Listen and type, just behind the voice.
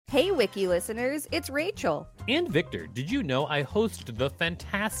Hey, Wiki listeners, it's Rachel. And Victor, did you know I host the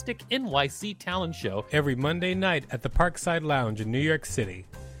fantastic NYC Talent Show every Monday night at the Parkside Lounge in New York City?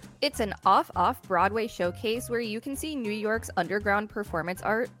 It's an off-Broadway showcase where you can see New York's underground performance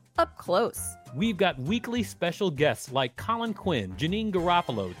art up close. We've got weekly special guests like Colin Quinn, Janine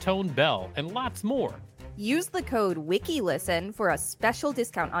Garofalo, Tone Bell, and lots more. Use the code WIKILISTEN for a special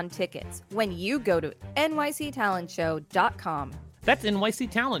discount on tickets when you go to nyctalentshow.com. That's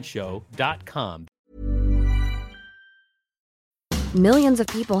nyctalentshow.com. Millions of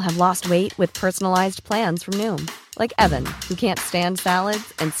people have lost weight with personalized plans from Noom. Like Evan, who can't stand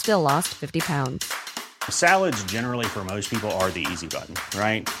salads and still lost 50 pounds. Salads generally for most people are the easy button,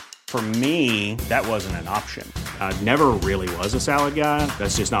 right? For me, that wasn't an option. I never really was a salad guy.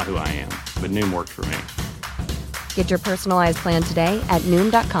 That's just not who I am. But Noom worked for me. Get your personalized plan today at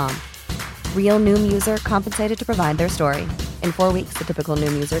Noom.com. Real Noom user compensated to provide their story. In 4 weeks, the typical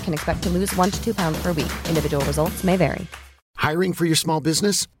Noom user can expect to lose 1 to 2 pounds per week. Individual results may vary. Hiring for your small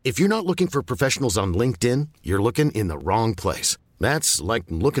business? If you're not looking for professionals on LinkedIn, you're looking in the wrong place. That's like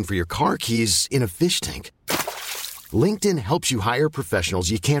looking for your car keys in a fish tank. LinkedIn helps you hire professionals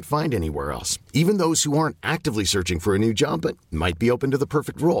you can't find anywhere else, even those who aren't actively searching for a new job but might be open to the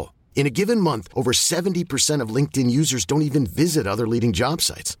perfect role. In a given month, over 70% of LinkedIn users don't even visit other leading job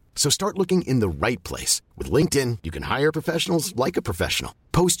sites. So start looking in the right place. With LinkedIn, you can hire professionals like a professional.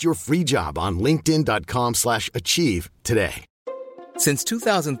 Post your free job on linkedin.com/achieve today. Since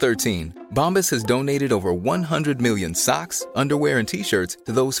 2013, Bombas has donated over 100 million socks, underwear, and T-shirts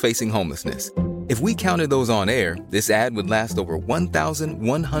to those facing homelessness. If we counted those on air, this ad would last over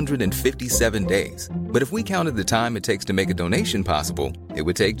 1,157 days. But if we counted the time it takes to make a donation possible, it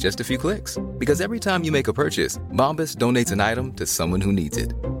would take just a few clicks. Because every time you make a purchase, Bombas donates an item to someone who needs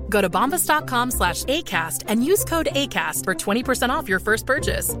it. Go to bombas.com/ACAST and use code ACAST for 20% off your first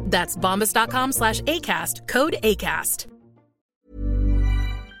purchase. That's bombas.com/ACAST, code ACAST.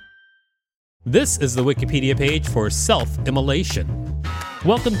 This is the Wikipedia page for Self-Immolation.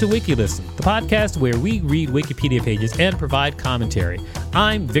 Welcome to WikiListen, the podcast where we read Wikipedia pages and provide commentary.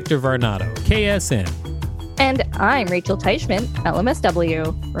 I'm Victor Varnado, KSN. And I'm Rachel Teichman,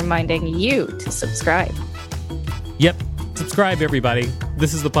 LMSW, reminding you to subscribe. Yep, subscribe everybody.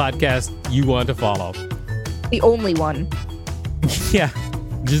 This is the podcast you want to follow. The only one. Yeah,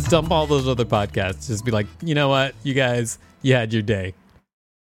 just dump all those other podcasts. Just be like, you know what, you guys, you had your day.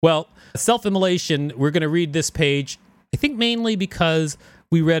 Well, Self-Immolation, we're going to read this page, I think mainly because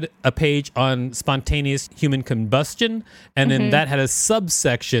we read a page on spontaneous human combustion, and then that had a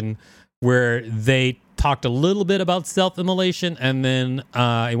subsection where they talked a little bit about self-immolation, and then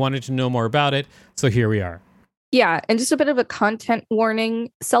I wanted to know more about it, so here we are. Yeah, and just a bit of a content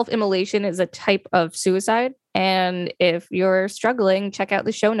warning. Self-immolation is a type of suicide, and if you're struggling, check out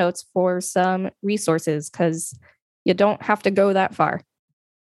the show notes for some resources, because you don't have to go that far.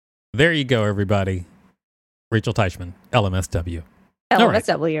 There you go, everybody. Rachel Teichman, LMSW.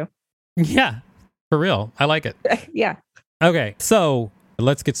 LMSW. Right. Yeah, for real. I like it. Yeah. Okay, so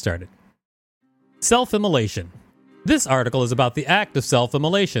let's get started. Self-immolation. This article is about the act of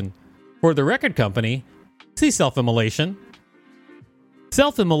self-immolation. For the record company, see self-immolation.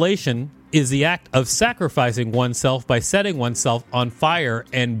 Self-immolation is the act of sacrificing oneself by setting oneself on fire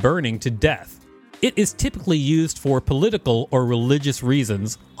and burning to death. It is typically used for political or religious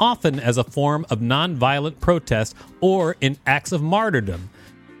reasons, often as a form of nonviolent protest or in acts of martyrdom.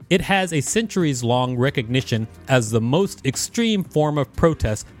 It has a centuries-long recognition as the most extreme form of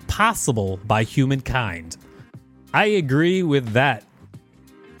protest possible by humankind. I agree with that.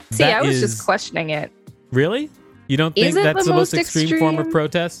 See, I was just questioning it. Really? You don't think that's the most extreme form of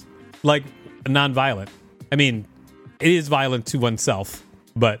protest? Like, nonviolent. I mean, it is violent to oneself,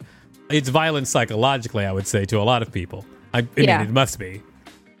 but it's violent psychologically, I would say, to a lot of people. I mean, it must be.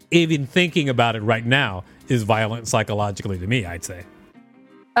 Even thinking about it right now is violent psychologically to me, I'd say.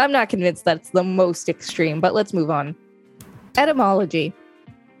 I'm not convinced that's the most extreme, but let's move on. Etymology.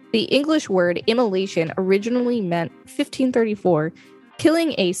 The English word immolation originally meant 1534,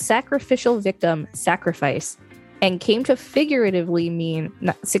 killing a sacrificial victim, sacrifice, and came to figuratively mean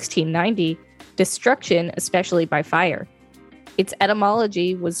 1690, destruction, especially by fire. Its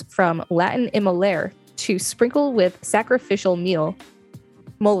etymology was from Latin immolare, to sprinkle with sacrificial meal,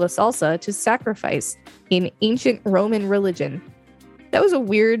 molla salsa, to sacrifice, in ancient Roman religion. That was a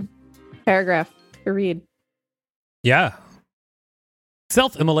weird paragraph to read. Yeah.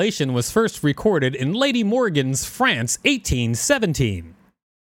 Self-immolation was first recorded in Lady Morgan's France, 1817.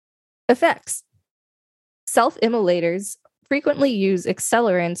 Effects. Self-immolators frequently use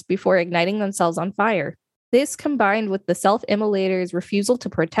accelerants before igniting themselves on fire. This, combined with the self-immolators' refusal to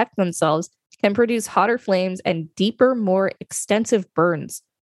protect themselves, can produce hotter flames and deeper, more extensive burns.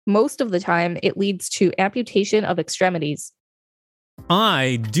 Most of the time, it leads to amputation of extremities.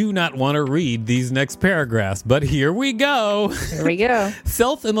 I do not want to read these next paragraphs, but here we go. Here we go.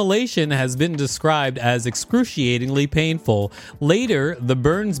 Self-immolation has been described as excruciatingly painful. Later, the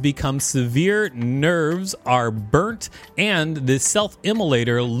burns become severe, nerves are burnt, and the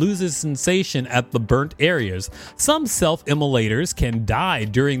self-immolator loses sensation at the burnt areas. Some self-immolators can die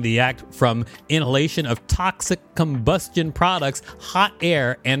during the act from inhalation of toxic combustion products, hot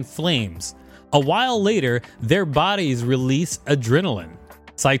air, and flames. A while later, their bodies release adrenaline.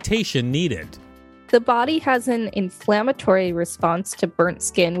 Citation needed. The body has an inflammatory response to burnt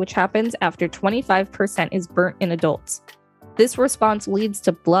skin, which happens after 25% is burnt in adults. This response leads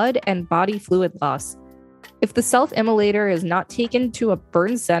to blood and body fluid loss. If the self-immolator is not taken to a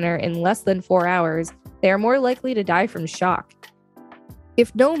burn center in less than 4 hours, they are more likely to die from shock.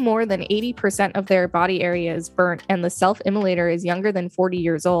 If no more than 80% of their body area is burnt and the self-immolator is younger than 40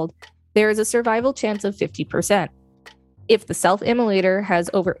 years old, there is a survival chance of 50%. If the self-immolator has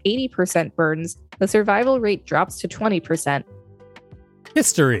over 80% burns, the survival rate drops to 20%.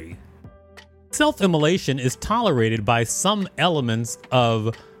 History. Self-immolation is tolerated by some elements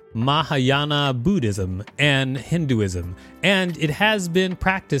of Mahayana Buddhism and Hinduism, and it has been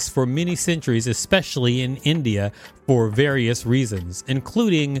practiced for many centuries, especially in India, for various reasons,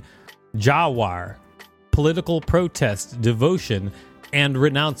 including jawar, political protest, devotion, and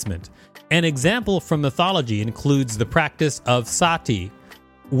renouncement. An example from mythology includes the practice of sati,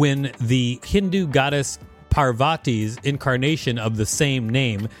 when the Hindu goddess Parvati's incarnation of the same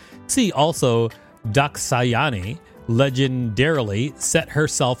name, see also Dakshayani, legendarily set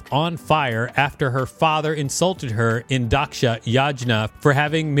herself on fire after her father insulted her in Daksha Yajna for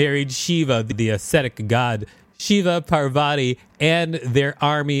having married Shiva, the ascetic god. Shiva, Parvati, and their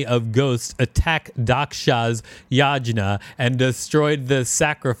army of ghosts attacked Daksha's yajna and destroyed the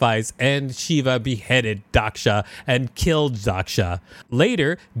sacrifice, and Shiva beheaded Daksha and killed Daksha.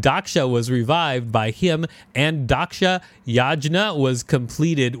 Later, Daksha was revived by him, and Daksha yajna was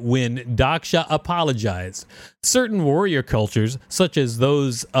completed when Daksha apologized. Certain warrior cultures, such as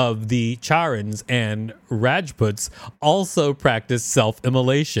those of the Charans and Rajputs, also practice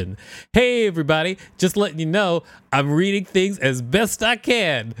self-immolation. Hey everybody, just letting you know, I'm reading things as best I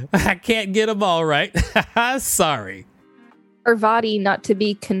can. I can't get them all right. Sorry. Parvati, not to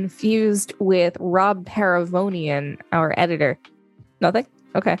be confused with Rob Paravonian, our editor. Nothing?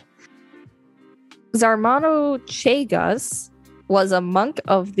 Okay. Zarmano Chagas was a monk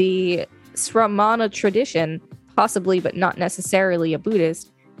of the Sramana tradition, possibly but not necessarily a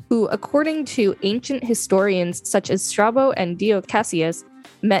Buddhist, who, according to ancient historians such as Strabo and Dio Cassius,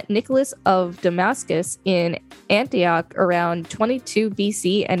 met Nicholas of Damascus in Antioch around 22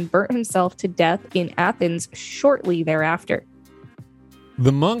 BC and burnt himself to death in Athens shortly thereafter.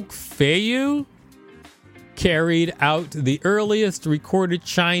 The monk Feiyu carried out the earliest recorded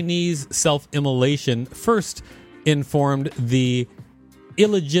Chinese self-immolation, first informed the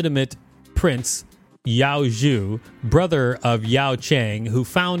illegitimate prince Yao Zhu, brother of Yao Chang, who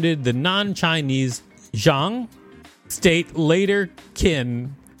founded the non-Chinese Zhang state, later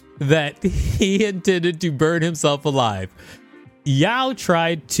kin, that he intended to burn himself alive. Yao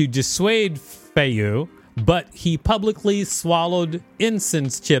tried to dissuade Feiyu, but he publicly swallowed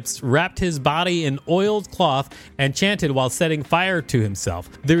incense chips, wrapped his body in oiled cloth, and chanted while setting fire to himself.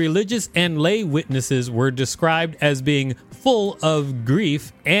 The religious and lay witnesses were described as being full of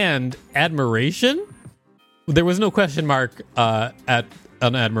grief and admiration. There was no question mark on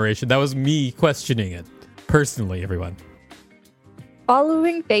admiration. That was me questioning it. Personally, everyone.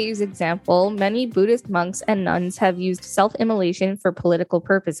 Following Feiyu's example, many Buddhist monks and nuns have used self-immolation for political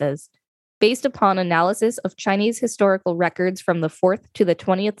purposes. Based upon analysis of Chinese historical records from the 4th to the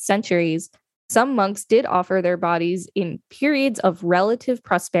 20th centuries, some monks did offer their bodies in periods of relative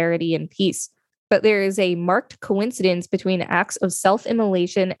prosperity and peace, but there is a marked coincidence between acts of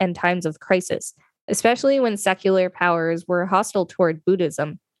self-immolation and times of crisis, especially when secular powers were hostile toward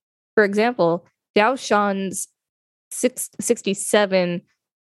Buddhism. For example, Dao Shan's 67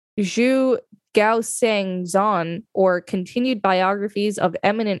 Zhu Gaoseng Zan, or Continued Biographies of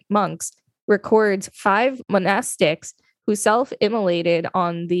Eminent Monks, records 5 monastics who self-immolated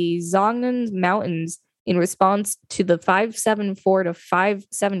on the Zhongnan Mountains in response to the 574 to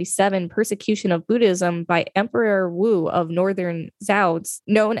 577 persecution of Buddhism by Emperor Wu of Northern Zhou,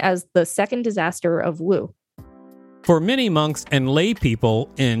 known as the Second Disaster of Wu. For many monks and lay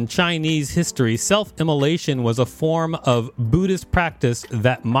people in Chinese history, self-immolation was a form of Buddhist practice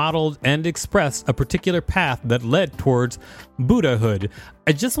that modeled and expressed a particular path that led towards Buddhahood.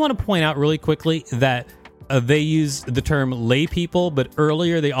 I just want to point out really quickly that they used the term lay people, but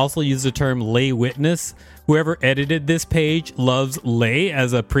earlier they also used the term lay witness. Whoever edited this page loves lay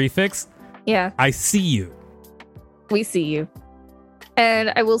as a prefix. Yeah. I see you. We see you.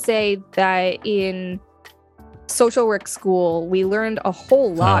 And I will say that in social work school, we learned a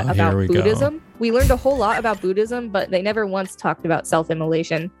whole lot about Buddhism. We learned a whole lot about Buddhism, but they never once talked about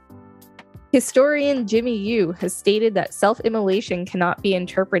self-immolation. Historian Jimmy Yu has stated that self-immolation cannot be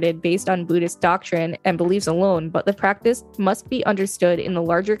interpreted based on Buddhist doctrine and beliefs alone, but the practice must be understood in the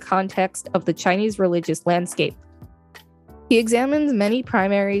larger context of the Chinese religious landscape. He examines many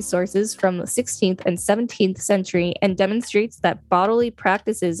primary sources from the 16th and 17th century and demonstrates that bodily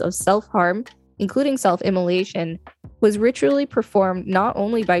practices of self-harm, including self-immolation, was ritually performed not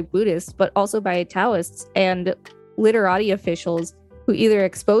only by Buddhists, but also by Taoists and literati officials who either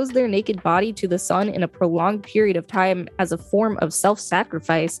exposed their naked body to the sun in a prolonged period of time as a form of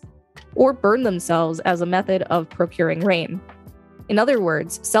self-sacrifice, or burned themselves as a method of procuring rain. In other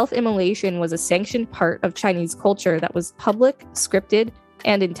words, self-immolation was a sanctioned part of Chinese culture that was public, scripted,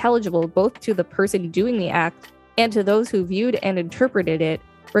 and intelligible both to the person doing the act and to those who viewed and interpreted it,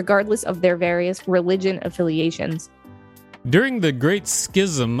 regardless of their various religion affiliations. During the Great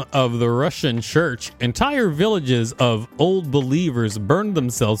Schism of the Russian Church, entire villages of old believers burned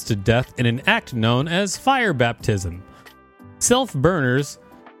themselves to death in an act known as fire baptism. Self-burners,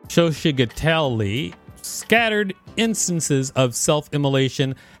 Shoshigatali, scattered instances of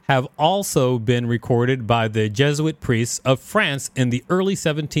self-immolation have also been recorded by the Jesuit priests of France in the early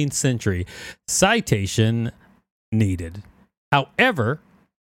 17th century. Citation needed. However,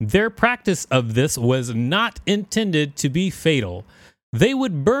 their practice of this was not intended to be fatal. They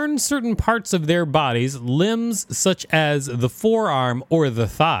would burn certain parts of their bodies, limbs such as the forearm or the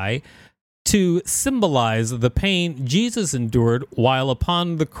thigh, to symbolize the pain Jesus endured while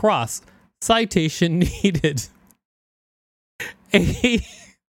upon the cross. Citation needed. A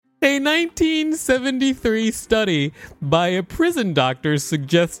 1973 study by a prison doctor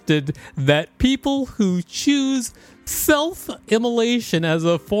suggested that people who choose self-immolation as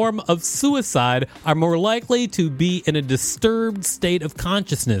a form of suicide are more likely to be in a disturbed state of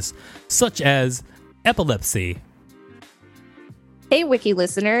consciousness, such as epilepsy. Hey, Wiki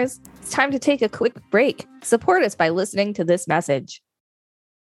listeners, it's time to take a quick break. Support us by listening to this message.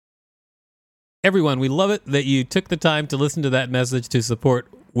 Everyone, we love it that you took the time to listen to that message to support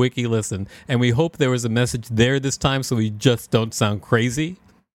Wiki Listen, and we hope there was a message there this time so we just don't sound crazy.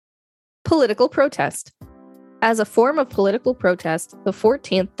 Political protest. As a form of political protest, the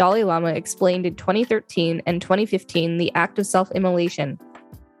 14th Dalai Lama explained in 2013 and 2015 the act of self-immolation.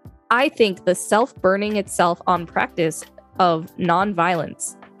 I think the self-burning itself on practice of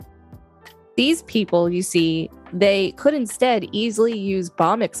non-violence. These people, you see, they could instead easily use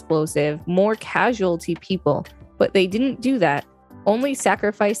bomb explosive, more casualty people, but they didn't do that, only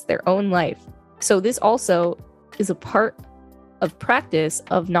sacrificed their own life. So this also is a part of practice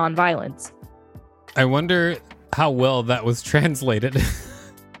of non-violence. I wonder how well that was translated.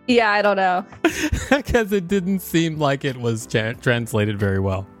 Yeah, I don't know. Because it didn't seem like it was translated very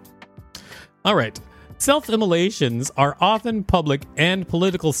well. All right. Self-immolations are often public and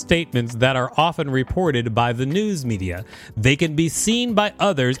political statements that are often reported by the news media. They can be seen by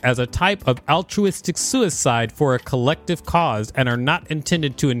others as a type of altruistic suicide for a collective cause and are not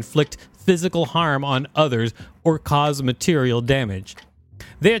intended to inflict physical harm on others or cause material damage.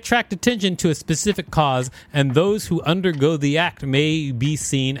 They attract attention to a specific cause, and those who undergo the act may be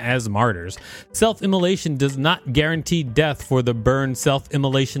seen as martyrs. Self-immolation does not guarantee death for the burned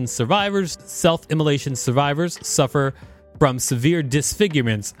self-immolation survivors. Self-immolation survivors suffer from severe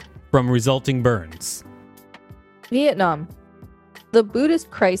disfigurements from resulting burns. Vietnam. The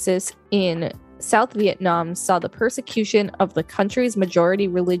Buddhist crisis in South Vietnam saw the persecution of the country's majority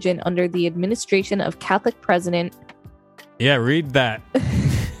religion under the administration of Catholic President. Yeah, read that.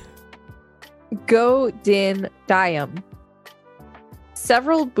 Ngo Dinh Diem.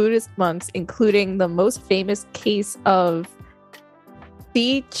 Several Buddhist monks, including the most famous case of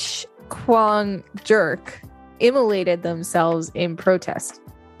Thich Quang Jerk, immolated themselves in protest.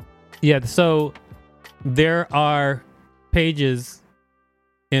 Yeah, so there are pages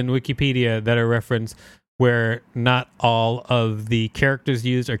in Wikipedia that are referenced where not all of the characters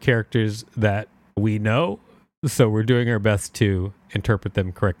used are characters that we know, so we're doing our best to interpret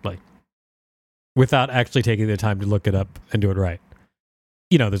them correctly without actually taking the time to look it up and do it right.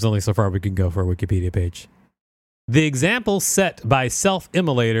 You know, there's only so far we can go for a Wikipedia page. The example set by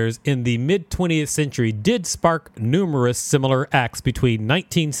self-immolators in the mid-20th century did spark numerous similar acts between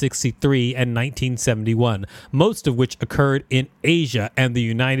 1963 and 1971, most of which occurred in Asia and the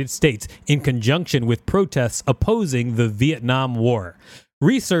United States in conjunction with protests opposing the Vietnam War.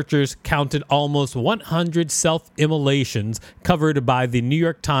 Researchers counted almost 100 self-immolations covered by the New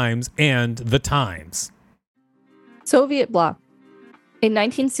York Times and The Times. Soviet bloc. In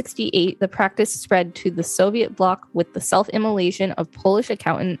 1968, the practice spread to the Soviet bloc with the self-immolation of Polish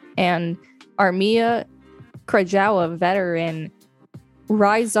accountant and Armia Krajowa veteran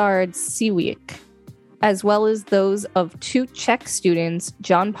Ryszard Siwiek, as well as those of two Czech students,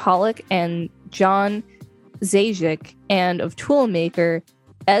 John Pollock and John Zajic, and of toolmaker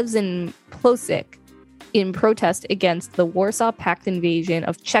Evzen Plosik, in protest against the Warsaw Pact invasion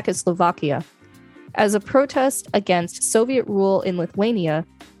of Czechoslovakia. As a protest against Soviet rule in Lithuania,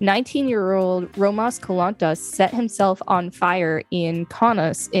 19-year-old Romas Kalantas set himself on fire in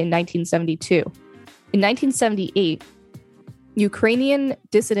Kaunas in 1972. In 1978, Ukrainian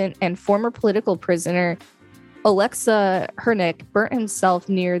dissident and former political prisoner Aleksa Hernik burnt himself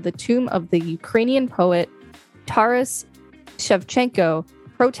near the tomb of the Ukrainian poet Taras Shevchenko,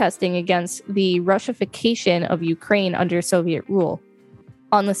 protesting against the Russification of Ukraine under Soviet rule.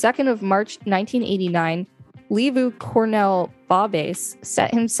 On the 2nd of March 1989, Levu Cornel Babes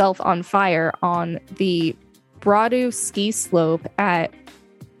set himself on fire on the Bradu ski slope at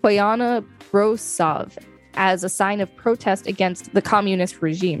Poyana Brosov as a sign of protest against the communist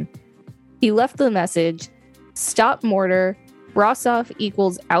regime. He left the message, "Stop mortar, Brasov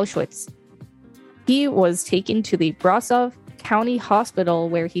equals Auschwitz." He was taken to the Brasov County Hospital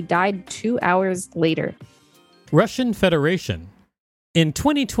where he died 2 hours later. Russian Federation. In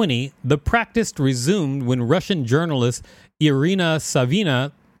 2020, the practice resumed when Russian journalist Irina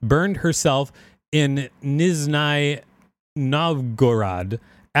Savina burned herself in Nizhny Novgorod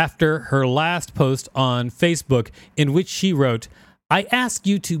after her last post on Facebook, in which she wrote, "I ask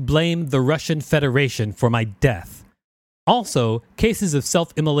you to blame the Russian Federation for my death." Also, cases of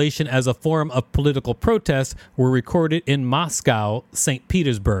self-immolation as a form of political protest were recorded in Moscow, St.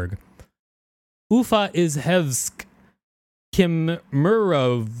 Petersburg. Ufa Izhevsk,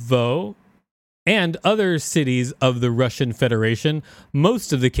 Kemerovo, and other cities of the Russian Federation.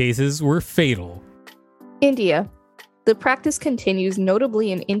 Most of the cases were fatal. India. The practice continues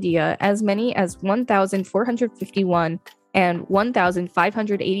notably in India, as many as 1,451 and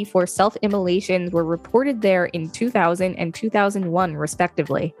 1,584 self-immolations were reported there in 2000 and 2001,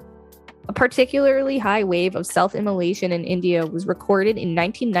 respectively. A particularly high wave of self-immolation in India was recorded in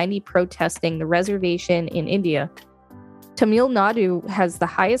 1990 protesting the reservation in India. Tamil Nadu has the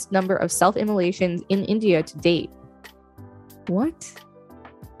highest number of self-immolations in India to date. What?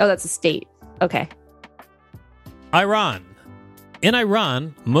 Oh, that's a state. Okay. Iran. In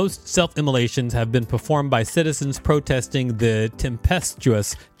Iran, most self-immolations have been performed by citizens protesting the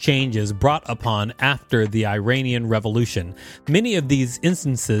tempestuous changes brought upon after the Iranian Revolution. Many of these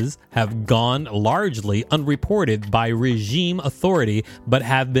instances have gone largely unreported by regime authority, but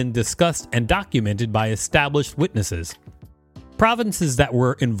have been discussed and documented by established witnesses. Provinces that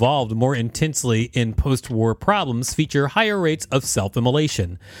were involved more intensely in post-war problems feature higher rates of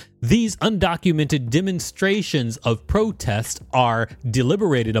self-immolation. These undocumented demonstrations of protest are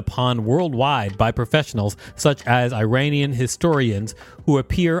deliberated upon worldwide by professionals such as Iranian historians who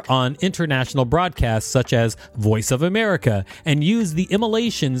appear on international broadcasts such as Voice of America and use the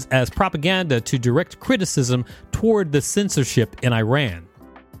immolations as propaganda to direct criticism toward the censorship in Iran.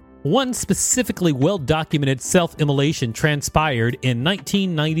 One specifically well-documented self-immolation transpired in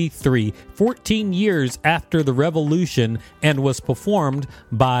 1993, 14 years after the revolution, and was performed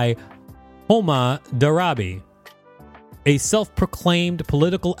by Homa Darabi, a self-proclaimed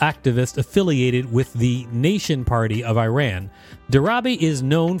political activist affiliated with the Nation Party of Iran. Darabi is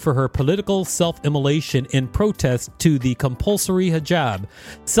known for her political self-immolation in protest to the compulsory hijab.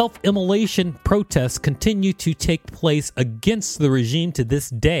 Self-immolation protests continue to take place against the regime to this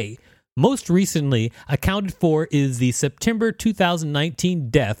day. Most recently accounted for is the September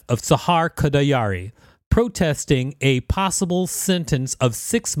 2019 death of Sahar Khudayari, protesting a possible sentence of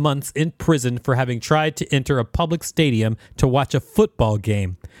 6 months in prison for having tried to enter a public stadium to watch a football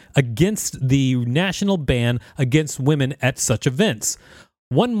game, against the national ban against women at such events.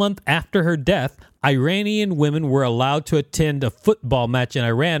 1 month after her death, Iranian women were allowed to attend a football match in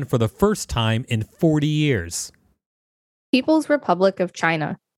Iran for the first time in 40 years. People's Republic of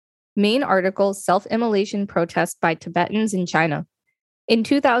China. Main article, Self-Immolation Protest by Tibetans in China. In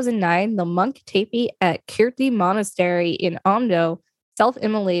 2009, the monk Tepi at Kirti Monastery in Amdo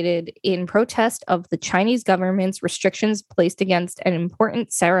self-immolated in protest of the Chinese government's restrictions placed against an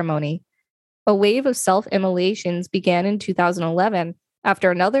important ceremony. A wave of self-immolations began in 2011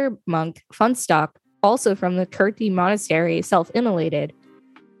 after another monk, Funstock, also from the Kirti monastery, self-immolated.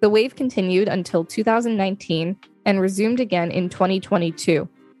 The wave continued until 2019 and resumed again in 2022.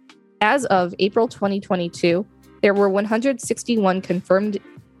 As of April 2022, there were 161 confirmed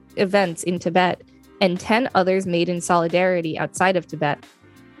events in Tibet and 10 others made in solidarity outside of Tibet.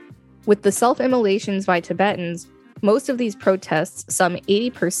 With the self-immolations by Tibetans, most of these protests, some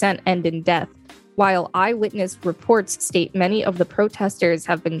 80%, end in death, while eyewitness reports state many of the protesters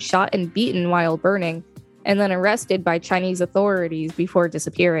have been shot and beaten while burning, and then arrested by Chinese authorities before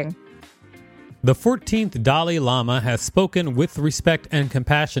disappearing. The 14th Dalai Lama has spoken with respect and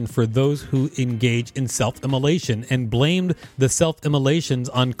compassion for those who engage in self-immolation and blamed the self-immolations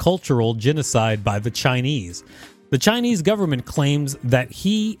on cultural genocide by the Chinese. The Chinese government claims that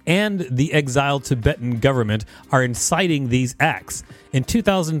he and the exiled Tibetan government are inciting these acts. In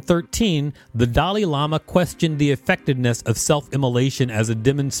 2013, the Dalai Lama questioned the effectiveness of self-immolation as a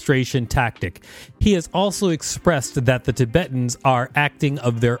demonstration tactic. He has also expressed that the Tibetans are acting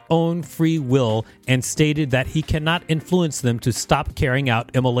of their own free will and stated that he cannot influence them to stop carrying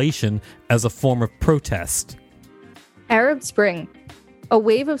out immolation as a form of protest. Arab Spring. A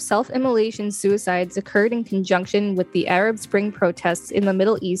wave of self-immolation suicides occurred in conjunction with the Arab Spring protests in the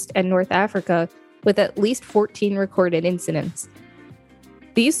Middle East and North Africa, with at least 14 recorded incidents.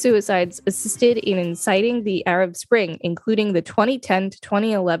 These suicides assisted in inciting the Arab Spring, including the 2010 to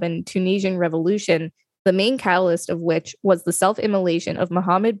 2011 Tunisian Revolution, the main catalyst of which was the self-immolation of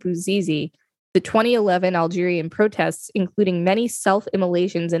Mohamed Bouazizi, the 2011 Algerian protests, including many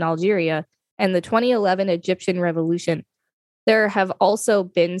self-immolations in Algeria, and the 2011 Egyptian Revolution. There have also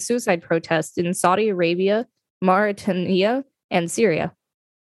been suicide protests in Saudi Arabia, Mauritania, and Syria.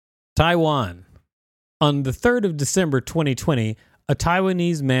 Taiwan. On the 3rd of December 2020, a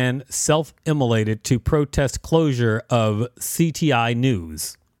Taiwanese man self-immolated to protest closure of CTI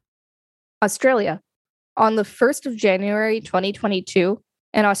News. Australia. On the 1st of January 2022,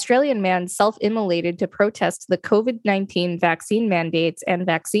 an Australian man self-immolated to protest the COVID-19 vaccine mandates and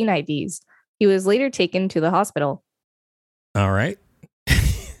vaccine IDs. He was later taken to the hospital. All right.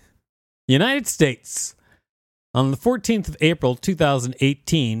 United States. On the 14th of April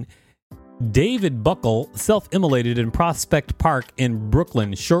 2018, David Buckle self-immolated in Prospect Park in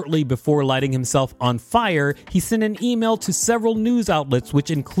Brooklyn. Shortly before lighting himself on fire, he sent an email to several news outlets which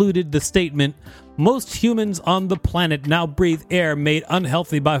included the statement, "Most humans on the planet now breathe air made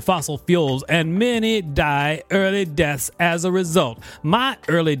unhealthy by fossil fuels, and many die early deaths as a result. My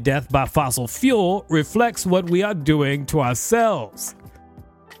early death by fossil fuel reflects what we are doing to ourselves."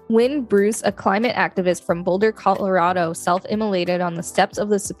 Wynne Bruce, a climate activist from Boulder, Colorado, self-immolated on the steps of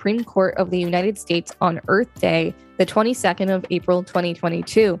the Supreme Court of the United States on Earth Day, the 22nd of April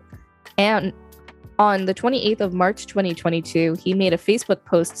 2022. And on the 28th of March 2022, he made a Facebook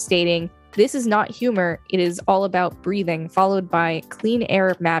post stating, "This is not humor, it is all about breathing," followed by "Clean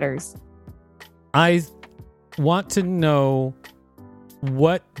air matters." I want to know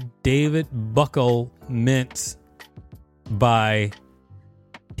what David Buckle meant by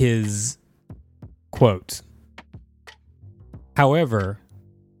his quote. However,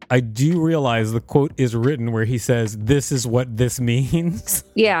 I do realize the quote is written where he says, "This is what this means."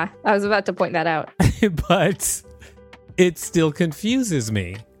 Yeah, I was about to point that out. But it still confuses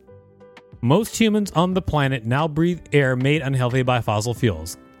me. Most humans on the planet now breathe air made unhealthy by fossil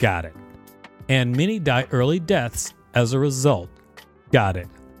fuels. Got it. And many die early deaths as a result. Got it.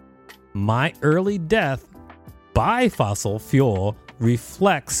 My early death by fossil fuel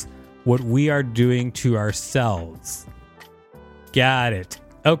reflects what we are doing to ourselves. Got it.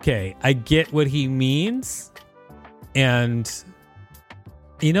 Okay, I get what he means. And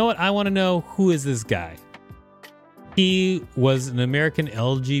you know what? I want to know, who is this guy? He was an American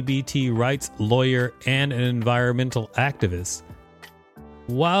LGBT rights lawyer and an environmental activist.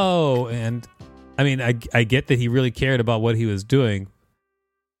 Whoa. And I mean, I get that he really cared about what he was doing,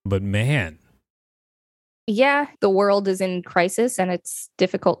 but man. Yeah, the world is in crisis and it's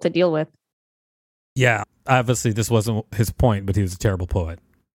difficult to deal with. Yeah, obviously this wasn't his point, but he was a terrible poet.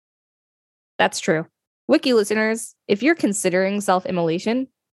 That's true. Wiki listeners, if you're considering self-immolation,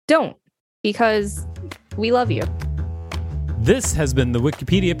 don't, because we love you. This has been the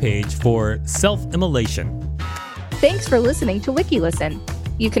Wikipedia page for self-immolation. Thanks for listening to WikiListen.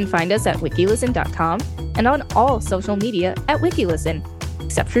 You can find us at wikilisten.com and on all social media at WikiListen,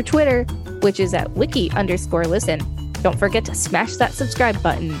 except for Twitter, which is at wiki_listen. Don't forget to smash that subscribe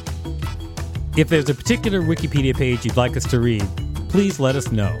button. If there's a particular Wikipedia page you'd like us to read, please let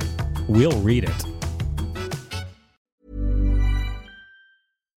us know. We'll read it.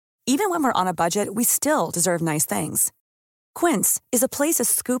 Even when we're on a budget, we still deserve nice things. Quince is a place to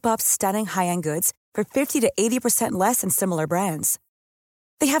scoop up stunning high-end goods for 50 to 80% less than similar brands.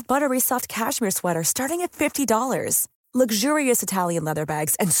 They have buttery soft cashmere sweaters starting at $50, luxurious Italian leather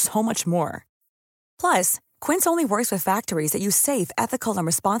bags, and so much more. Plus, Quince only works with factories that use safe, ethical, and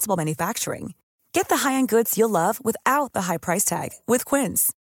responsible manufacturing. Get the high-end goods you'll love without the high price tag with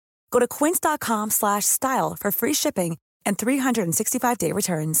Quince. Go to quince.com/style for free shipping and 365-day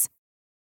returns.